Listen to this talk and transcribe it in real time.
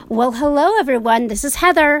Well, hello, everyone. This is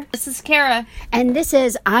Heather. This is Kara. And this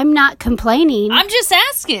is I'm Not Complaining. I'm just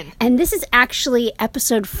asking. And this is actually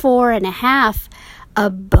episode 4.5, a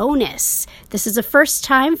bonus. This is the first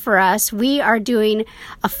time for us. We are doing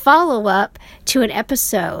a follow-up to an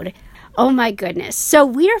episode. Oh my goodness. So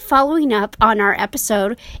we are following up on our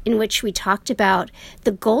episode in which we talked about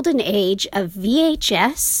the golden age of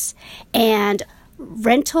VHS and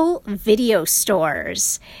rental video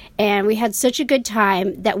stores. And we had such a good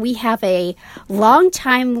time that we have a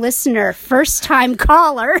long-time listener, first-time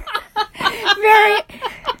caller,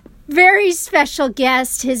 very special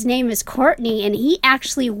guest. His name is Courtney, and he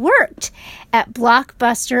actually worked at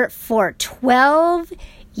Blockbuster for 12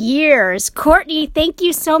 years. Courtney, thank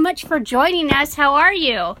you so much for joining us. How are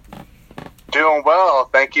you? Doing well.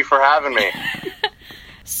 Thank you for having me.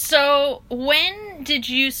 So, when did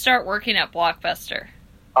you start working at Blockbuster?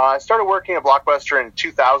 I started working at Blockbuster in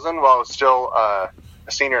 2000 while I was still a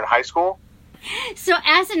senior in high school. So,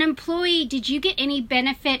 as an employee, did you get any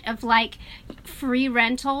benefit of, like, free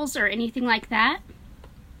rentals or anything like that?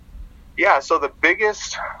 Yeah, so the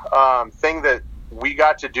biggest thing that we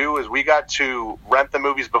got to do is we got to rent the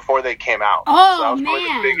movies before they came out. Oh, so that was probably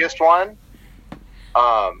the biggest one.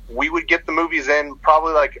 We would get the movies in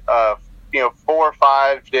probably like 4 or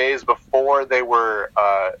 5 days before they were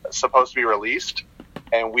supposed to be released,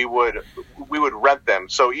 and we would rent them.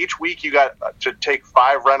 So each week you got to take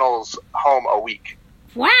 5 rentals home a week.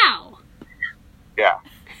 Wow. Yeah.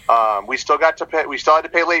 We still had to pay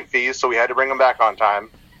late fees, so we had to bring them back on time.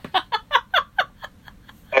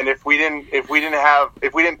 And if we didn't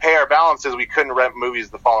pay our balances, we couldn't rent movies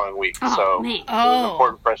the following week. So it was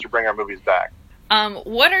important for us to bring our movies back.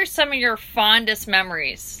 What are some of your fondest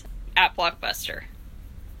memories at Blockbuster?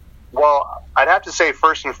 Well, I'd have to say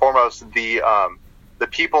first and foremost, the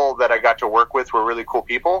people that I got to work with were really cool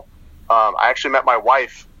people. I actually met my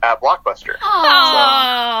wife at Blockbuster.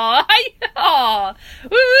 Oh,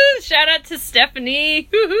 woo-hoo. Shout out to Stephanie.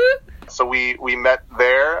 Woo-hoo. So we met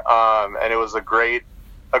there, and it was a great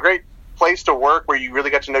place to work where you really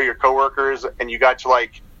got to know your coworkers, and you got to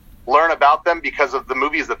like learn about them because of the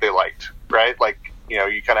movies that they liked, right? Like,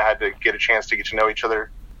 you kind of had to get a chance to get to know each other.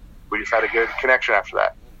 We just had a good connection after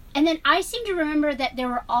that. And then I seem to remember that there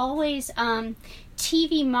were always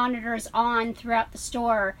TV monitors on throughout the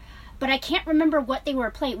store, but I can't remember what they were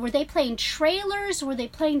playing. Were they playing trailers? Were they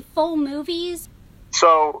playing full movies?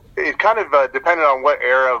 So it kind of depended on what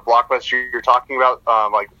era of Blockbuster you're talking about.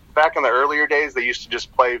 Like back in the earlier days, they used to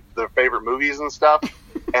just play their favorite movies and stuff.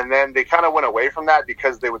 And then they kind of went away from that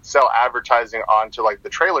because they would sell advertising onto like the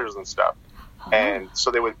trailers and stuff. And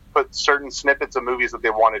so they would put certain snippets of movies that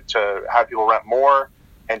they wanted to have people rent more,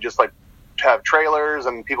 and just like have trailers,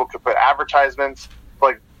 and people could put advertisements.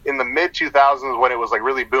 Like in the mid 2000s, when it was like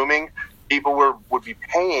really booming, people would be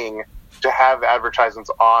paying to have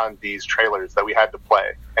advertisements on these trailers that we had to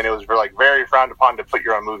play, and it was like very frowned upon to put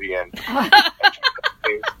your own movie in.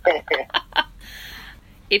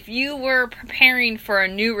 If you were preparing for a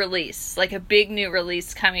new release, like a big new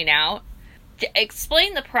release coming out,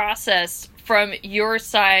 explain the process from your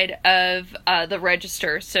side of the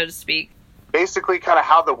register, so to speak. Basically, kind of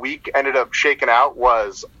how the week ended up shaking out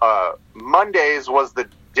was Mondays was the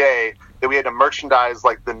day that we had to merchandise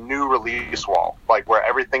like the new release wall, like where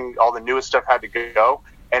all the newest stuff had to go.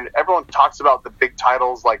 And everyone talks about the big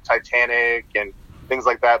titles like Titanic and things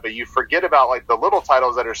like that, but you forget about like the little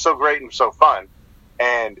titles that are so great and so fun.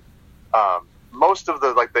 And most of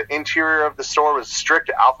the interior of the store was strict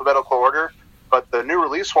alphabetical order, but the new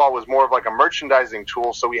release wall was more of like a merchandising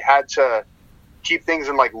tool. So we had to keep things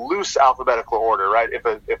in like loose alphabetical order, right? If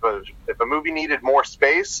a movie needed more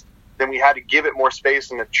space, then we had to give it more space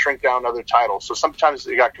and then shrink down other titles. So sometimes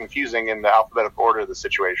it got confusing in the alphabetical order of the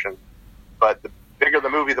situation. But the bigger the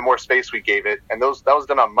movie, the more space we gave it. And that was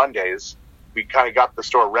done on Mondays. We kind of got the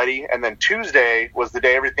store ready. And then Tuesday was the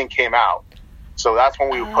day everything came out. So that's when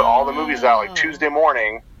we would put all the movies out, like Tuesday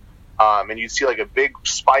morning. And you'd see like a big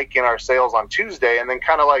spike in our sales on Tuesday, and then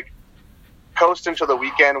kind of like coast into the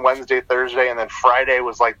weekend, Wednesday, Thursday, and then Friday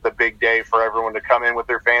was like the big day for everyone to come in with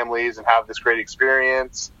their families and have this great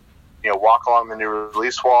experience. Walk along the new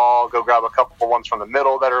release wall, go grab a couple ones from the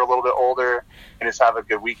middle that are a little bit older, and just have a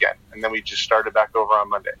good weekend. And then we just started back over on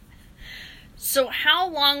Monday. So how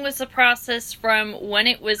long was the process from when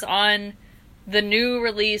it was on the new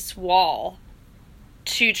release wall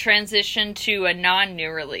to transition to a non-new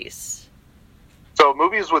release? So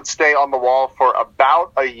movies would stay on the wall for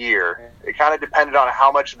about a year. It kind of depended on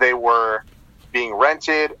how much they were being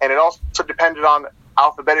rented, and it also depended on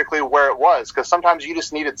alphabetically where it was, because sometimes you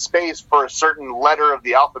just needed space for a certain letter of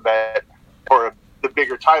the alphabet for the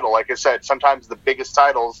bigger title. Like I said, sometimes the biggest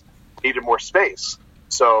titles needed more space.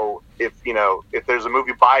 So if there's a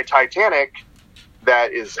movie by Titanic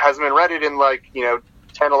that hasn't been rented in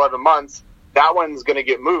 10, 11 months, that one's going to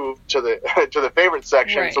get moved to the to the favorite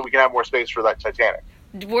section, right, so we can have more space for that Titanic.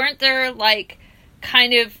 Weren't there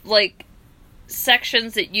kind of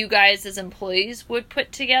sections that you guys as employees would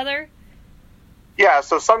put together? Yeah,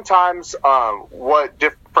 so sometimes what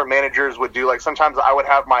different managers would do, sometimes I would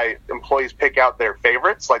have my employees pick out their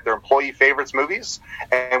favorites, their employee favorites movies,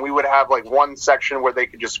 and we would have one section where they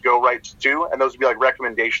could just go right to, and those would be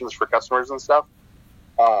recommendations for customers and stuff.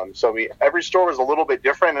 So every store was a little bit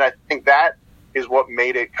different, and I think that is what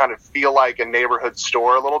made it kind of feel like a neighborhood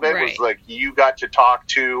store a little bit. Right. Was you got to talk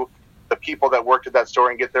to the people that worked at that store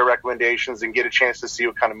and get their recommendations and get a chance to see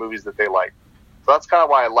what kind of movies that they like. So that's kind of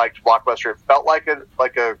why I liked Blockbuster. It felt like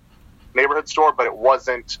a neighborhood store, but it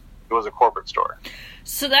wasn't. It was a corporate store.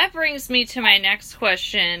 So that brings me to my next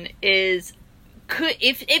question: is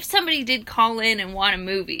if somebody did call in and want a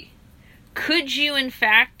movie, could you in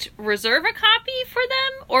fact reserve a copy for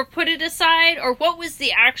them or put it aside, or what was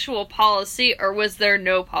the actual policy, or was there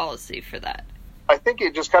no policy for that? I think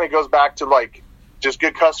it just kind of goes back to just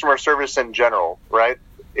good customer service in general, right?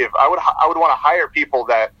 If I would want to hire people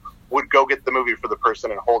that would go get the movie for the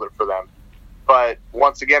person and hold it for them. But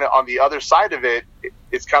once again, on the other side of it,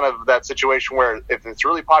 it's kind of that situation where if it's a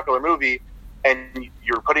really popular movie and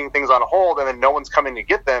you're putting things on hold and then no one's coming to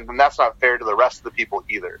get them, then that's not fair to the rest of the people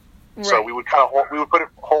either. Right. So we would put it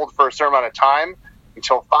hold for a certain amount of time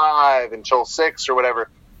until 5, until 6 or whatever.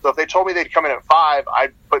 So if they told me they'd come in at 5,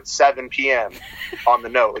 I'd put 7 p.m. on the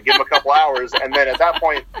note. Give them a couple hours, and then at that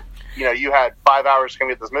point, you had 5 hours to come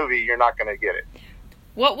get this movie. You're not going to get it.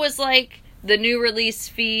 What was the new release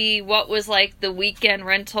fee? What was the weekend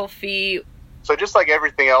rental fee? So just like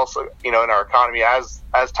everything else, in our economy, as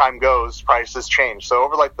time goes, prices change. So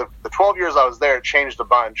over the 12 years I was there, it changed a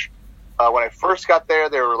bunch. When I first got there,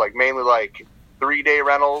 they were mainly 3-day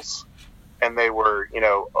rentals, and they were a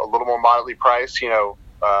little more moderately priced. $3,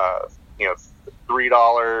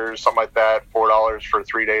 something like that, $4 for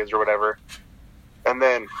 3 days or whatever. And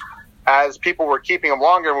then as people were keeping them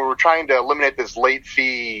longer, we were trying to eliminate this late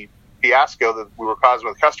fee fiasco that we were causing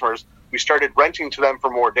with customers. We started renting to them for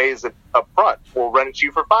more days up front. We'll rent it to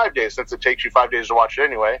you for 5 days since it takes you 5 days to watch it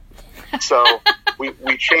anyway. So we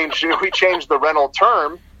changed the rental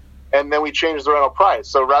term, and then we changed the rental price.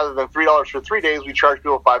 So rather than $3 for 3 days, we charge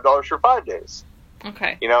people $5 for 5 days.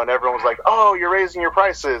 Okay. And everyone was like, "Oh, you're raising your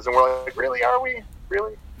prices," and we're like, "Really? Are we?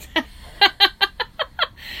 Really?"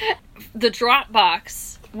 The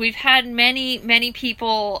Dropbox. We've had many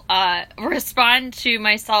people respond to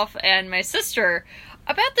myself and my sister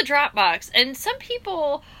about the Dropbox, and some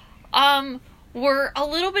people were a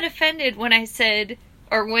little bit offended when I said,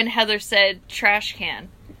 or when Heather said, trash can.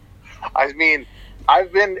 I mean,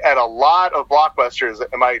 I've been at a lot of Blockbusters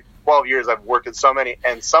in my 12 years. I've worked at so many,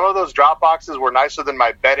 and some of those Dropboxes were nicer than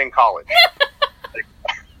my bed in college.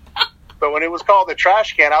 But when it was called the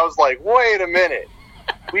trash can, I was like, wait a minute.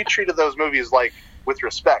 We treated those movies with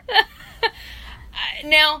respect.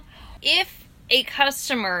 Now, if a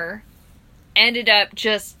customer ended up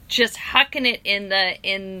just hucking it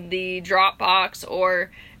in the Dropbox,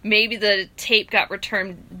 or maybe the tape got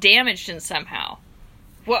returned damaged in somehow,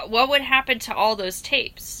 what would happen to all those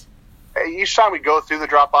tapes? Each time we go through the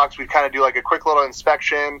Dropbox, we kind of do a quick little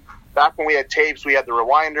inspection. Back when we had tapes, we had the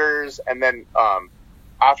rewinders, and then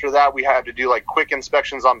after that, we had to do quick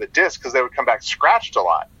inspections on the disc because they would come back scratched a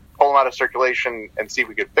lot. Pull them out of circulation and see if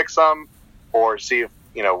we could fix them, or see if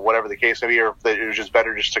whatever the case may be, or if it was just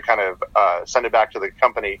better just to kind of send it back to the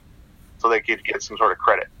company so they could get some sort of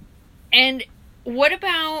credit. And what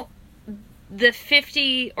about the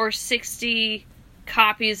 50 or 60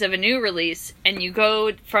 copies of a new release, and you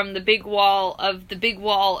go from the big wall of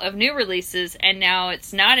new releases, and now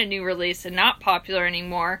it's not a new release and not popular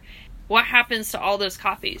anymore? What happens to all those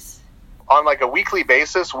copies? On a weekly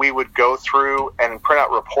basis, we would go through and print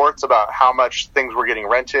out reports about how much things were getting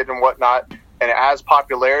rented and whatnot. And as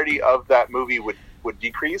popularity of that movie would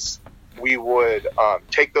decrease, we would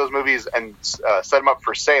take those movies and set them up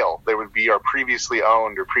for sale. They would be our previously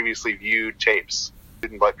owned or previously viewed tapes. We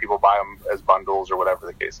didn't let people buy them as bundles or whatever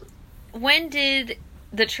the case is. When did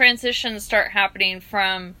the transition start happening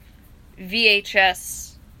from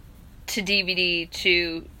VHS to DVD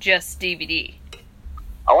to just DVD?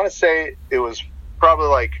 I want to say it was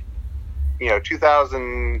probably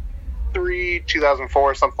 2003,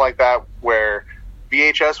 2004, something like that, where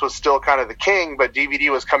VHS was still kind of the king, but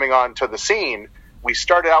DVD was coming on to the scene. We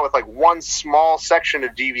started out with one small section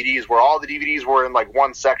of DVDs where all the DVDs were in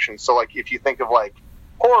one section. So if you think of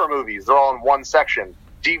Horror movies, they're all in one section.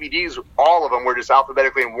 DVDs, all of them were just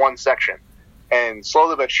alphabetically in one section. And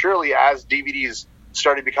slowly but surely, as DVDs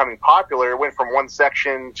started becoming popular, it went from one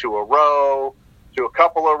section to a row, to a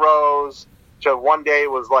couple of rows, to one day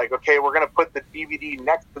it was like, okay, we're going to put the DVD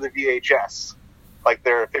next to the VHS. Like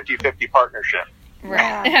they're a 50-50 partnership.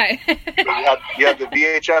 Right. You had the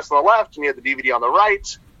VHS on the left and you had the DVD on the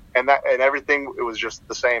right, and everything, it was just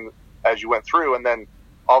the same as you went through. And then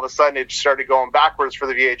all of a sudden it started going backwards for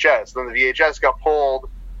the VHS. Then the VHS got pulled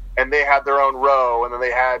and they had their own row, and then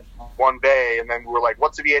they had one bay, and then we were like,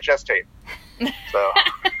 what's a VHS tape? So.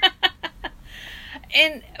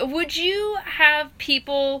 And would you have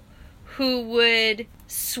people who would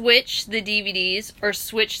switch the DVDs or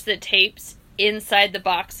switch the tapes inside the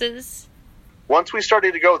boxes? Once we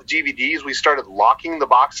started to go with DVDs, we started locking the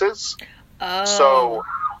boxes. Oh.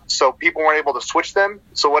 So people weren't able to switch them.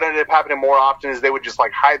 So what ended up happening more often is they would just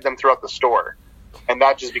like hide them throughout the store. And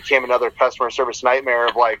that just became another customer service nightmare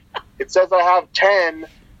of like, it says I have 10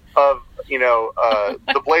 of,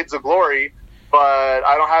 the Blades of Glory, but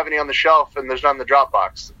I don't have any on the shelf and there's none in the drop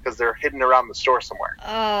box because they're hidden around the store somewhere.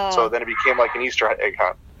 Oh. So then it became like an Easter egg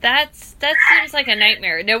hunt. That seems like a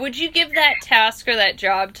nightmare. Now, would you give that task or that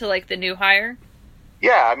job to like the new hire?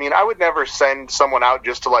 Yeah, I mean, I would never send someone out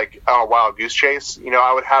just to like on a wild goose chase.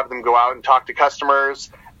 I would have them go out and talk to customers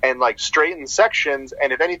and like straighten sections,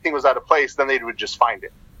 and if anything was out of place, then they would just find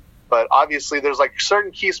it. But obviously, there's like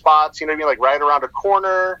certain key spots, like right around a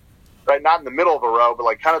corner, right, not in the middle of a row, but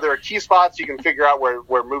like kind of there are key spots you can figure out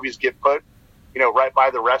where movies get put, right by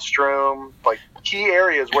the restroom, like key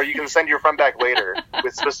areas where you can send your friend back later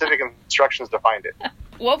with specific instructions to find it.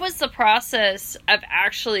 What was the process of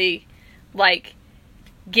actually like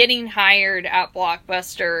getting hired at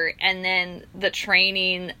Blockbuster and then the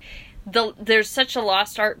training? There's such a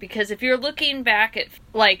lost art, because if you're looking back at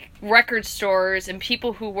like record stores and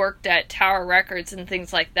people who worked at Tower Records and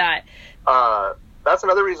things like that, that's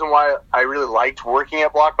another reason why I really liked working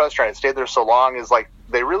at Blockbuster and I stayed there so long, is like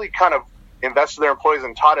they really kind of invested their employees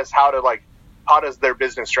and taught us taught us their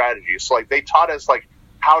business strategy. So like they taught us like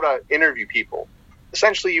how to interview people.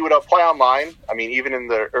 Essentially, you would apply online. I mean, even in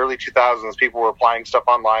the early 2000s, people were applying stuff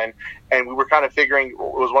online, and we were kind of figuring it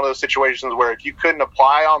was one of those situations where if you couldn't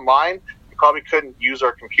apply online, you probably couldn't use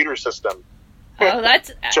our computer system. Oh, that's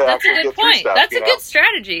a good point. Stuff, that's a good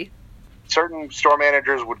strategy. Certain store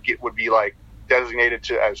managers would be like designated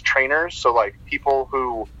as trainers. So like people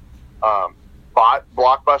who bought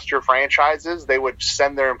Blockbuster franchises, they would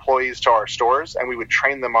send their employees to our stores, and we would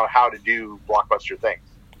train them on how to do Blockbuster things.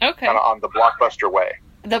 Okay. Kind of on the Blockbuster way.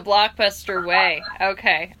 The Blockbuster way.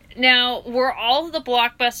 Okay. Now, were all of the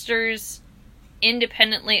Blockbusters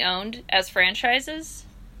independently owned as franchises?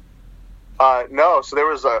 No. So there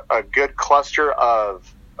was a good cluster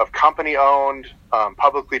of company-owned,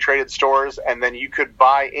 publicly traded stores, and then you could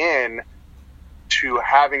buy in to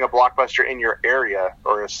having a Blockbuster in your area,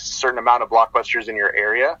 or a certain amount of Blockbusters in your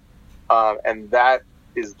area. And that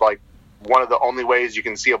is like one of the only ways you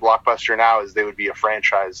can see a Blockbuster now is they would be a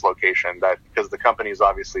franchise location, because the company is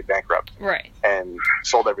obviously bankrupt. Right. And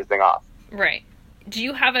sold everything off. Right. Do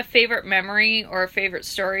you have a favorite memory or a favorite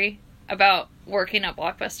story about working at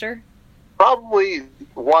Blockbuster? Probably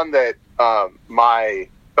one that my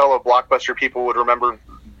fellow Blockbuster people would remember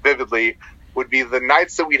vividly would be the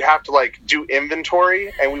nights that we'd have to like do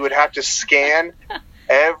inventory, and we would have to scan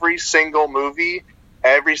every single movie,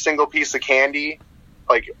 every single piece of candy,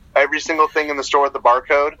 like every single thing in the store with the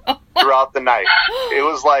barcode throughout the night. It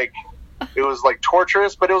was like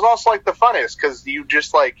torturous, but it was also like the funnest, because you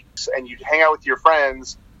just like, and you'd hang out with your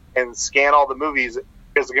friends and scan all the movies,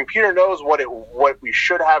 because the computer knows what we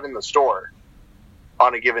should have in the store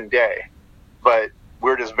on a given day, but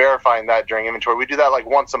we're just verifying that during inventory. We do that like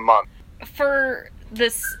once a month. For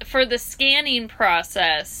the scanning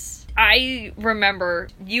process, I remember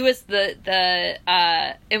you as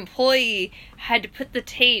the employee had to put the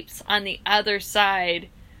tapes on the other side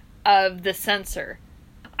of the sensor.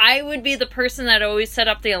 I would be the person that always set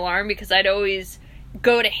up the alarm, because I'd always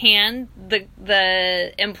go to hand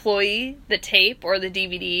the employee the tape or the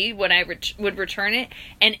DVD when I would return it,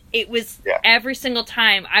 and it was every single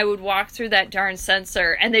time I would walk through that darn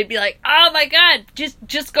sensor, and they'd be like, "Oh my God,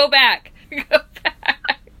 just go back, go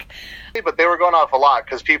back." But they were going off a lot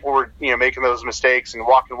because people were making those mistakes and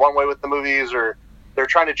walking one way with the movies, or they're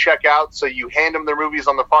trying to check out, so you hand them their movies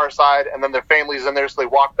on the far side, and then their family's in there, so they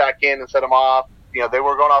walk back in and set them off. They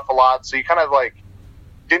were going off a lot, so you kind of like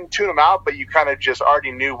didn't tune them out, but you kind of just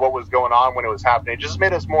already knew what was going on when it was happening. It just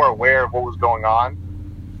made us more aware of what was going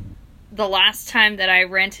on. The last time that I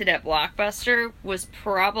rented at Blockbuster was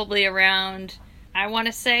probably around, I want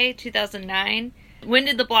to say 2009. When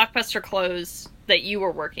did the Blockbuster close that you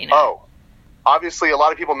were working at? Oh, obviously, a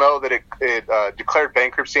lot of people know that it declared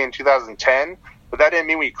bankruptcy in 2010, but that didn't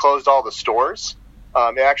mean we closed all the stores.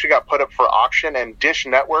 It actually got put up for auction, and Dish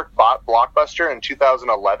Network bought Blockbuster in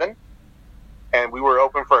 2011, and we were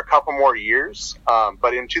open for a couple more years.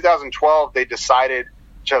 But in 2012, they decided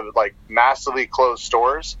to like massively close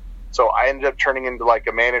stores. So I ended up turning into like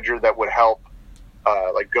a manager that would help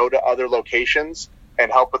like go to other locations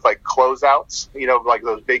and help with like closeouts, you know, like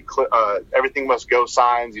those big everything must go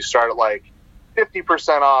signs. You start at like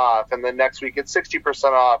 50% off, and then next week it's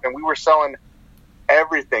 60% off, and we were selling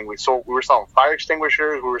everything. We were selling fire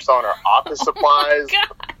extinguishers, we were selling our office supplies,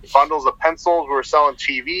 bundles of pencils, we were selling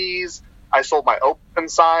TVs. I sold my open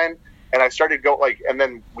sign, and I started and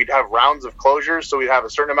then we'd have rounds of closures. So we'd have a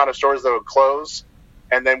certain amount of stores that would close,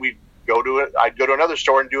 and then I'd go to another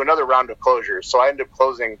store and do another round of closures. So I ended up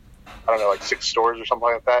closing, I don't know, like 6 stores or something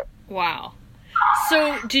like that. Wow.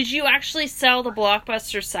 So did you actually sell the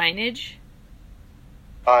Blockbuster signage?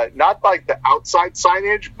 Not like the outside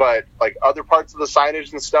signage, but like other parts of the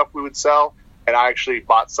signage and stuff we would sell. And I actually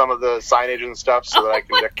bought some of the signage and stuff so that I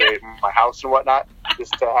can decorate my house and whatnot,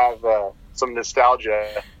 just to have some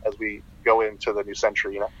nostalgia as we go into the new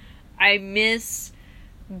century, you know? I miss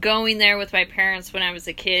going there with my parents when I was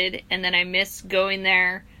a kid, and then I miss going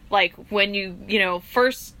there like when you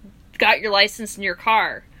first got your license in your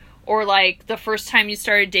car, or like the first time you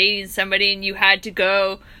started dating somebody and you had to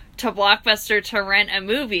go to Blockbuster to rent a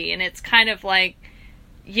movie. And it's kind of like,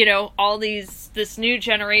 all this new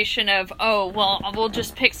generation of, oh, well, we'll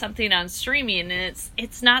just pick something on streaming, and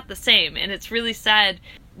it's not the same. And it's really sad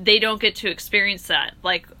they don't get to experience that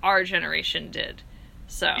like our generation did.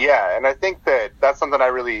 So yeah, and I think that's something I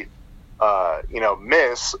really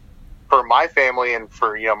miss for my family and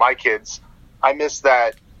for my kids. I miss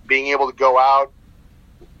that, being able to go out,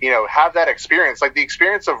 have that experience. Like the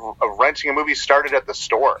experience of renting a movie started at the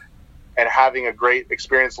store, and having a great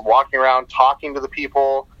experience walking around, talking to the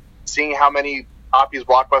people, seeing how many copies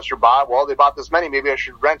Blockbuster bought. Well, they bought this many, maybe I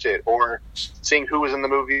should rent it. Or seeing who was in the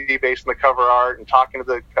movie based on the cover art, and talking to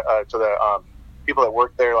the people that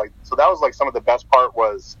work there. Like, so that was like some of the best part,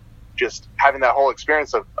 was just having that whole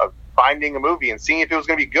experience of finding a movie and seeing if it was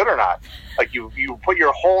going to be good or not. Like you put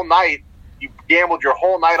your whole night, you gambled your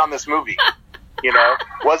whole night on this movie.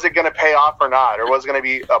 Was it going to pay off or not, or was it going to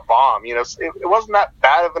be a bomb? It wasn't that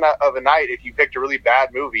bad of a night. If you picked a really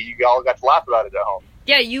bad movie, you all got to laugh about it at home.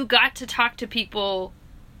 Yeah, you got to talk to people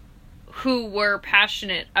who were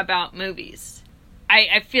passionate about movies.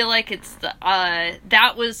 I feel like it's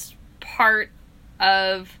that was part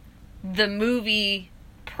of the movie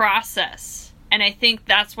process, and I think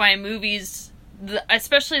that's why movies,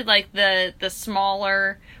 especially like the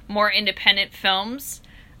smaller, more independent films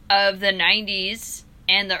of the 90s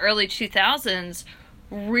and the early 2000s,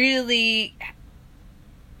 really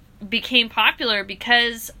became popular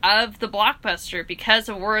because of the Blockbuster, because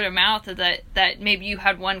of word of mouth, that maybe you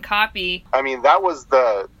had one copy. I mean, that was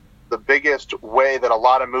the biggest way that a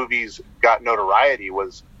lot of movies got notoriety,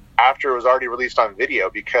 was after it was already released on video,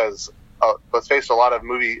 because let's face it, a lot of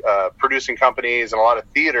movie producing companies and a lot of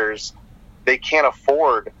theaters, they can't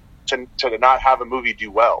afford to not have a movie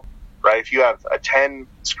do well, right? If you have a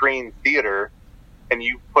 10-screen theater and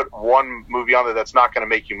you put one movie on there that's not going to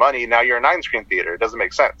make you money, now you're a 9-screen theater. It doesn't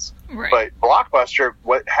make sense. Right. But Blockbuster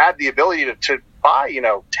had the ability to buy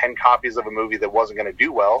 10 copies of a movie that wasn't going to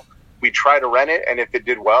do well. We'd try to rent it, and if it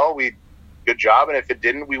did well, good job, and if it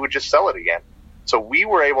didn't, we would just sell it again. So we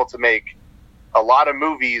were able to make a lot of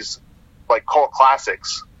movies like cult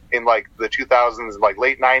classics in like the 2000s, like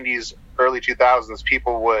late 90s, early 2000s.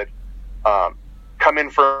 People would come in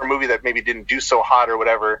for a movie that maybe didn't do so hot or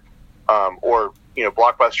whatever, or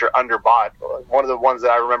Blockbuster underbought. One of the ones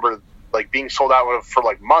that I remember like being sold out for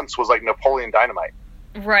like months was like Napoleon Dynamite.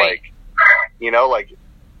 Right. Like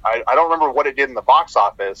I don't remember what it did in the box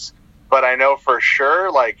office, but I know for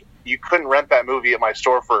sure like you couldn't rent that movie at my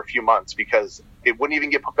store for a few months because it wouldn't even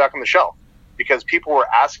get put back on the shelf, because people were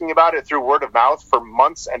asking about it through word of mouth for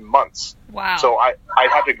months and months. Wow. So I'd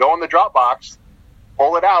have to go in the Dropbox,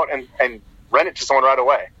 pull it out, and rent it to someone right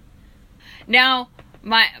away. Now,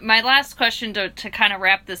 my last question to kind of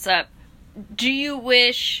wrap this up, do you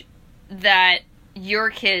wish that your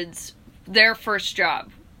kids, their first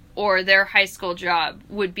job or their high school job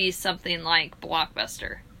would be something like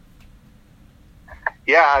Blockbuster?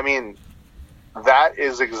 Yeah, I mean, that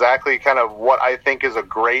is exactly kind of what I think is a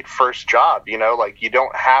great first job. Like you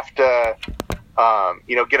don't have to,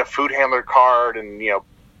 get a food handler card and,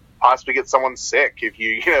 possibly get someone sick if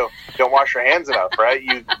you, don't wash your hands enough, right?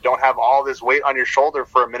 You don't have all this weight on your shoulder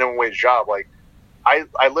for a minimum wage job. Like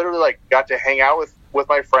I literally like got to hang out with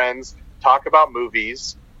my friends, talk about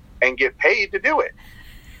movies, and get paid to do it.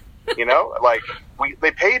 You know, like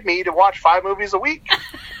they paid me to watch 5 movies a week.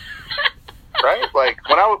 Right? Like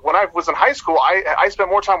when I was in high school, I spent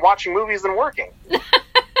more time watching movies than working.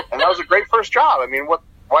 And that was a great first job. I mean,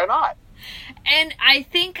 why not? And I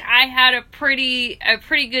think I had a pretty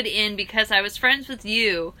good in because I was friends with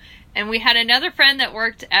you, and we had another friend that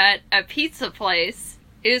worked at a pizza place.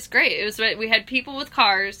 It was great. We had people with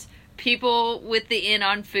cars, people with the in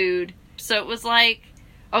on food. So it was like,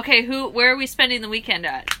 okay, where are we spending the weekend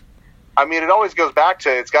at? I mean, it always goes back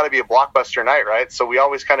to it's got to be a blockbuster night, right? So we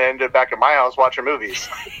always kind of ended back at my house watching movies.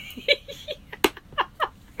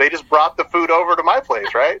 They just brought the food over to my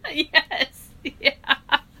place, right? Yes. Yeah.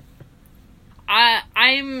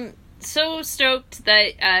 I'm so stoked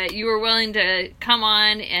that you were willing to come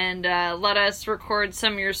on and let us record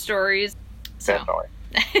some of your stories. So. Definitely.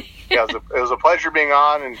 Yeah, it was a pleasure being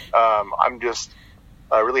on, and I'm just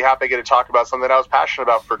really happy I get to talk about something I was passionate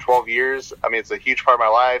about for 12 years. I mean, it's a huge part of my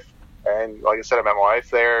life. And like I said, I met my wife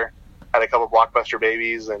there, had a couple blockbuster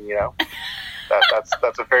babies, and you know,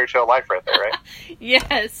 that's a fairy tale life right there, right?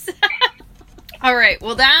 Yes. All right.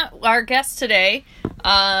 Well, our guest today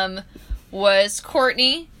was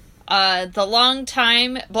Courtney, the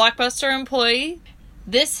longtime Blockbuster employee.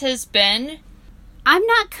 This has been. I'm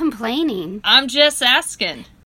not complaining. I'm just asking.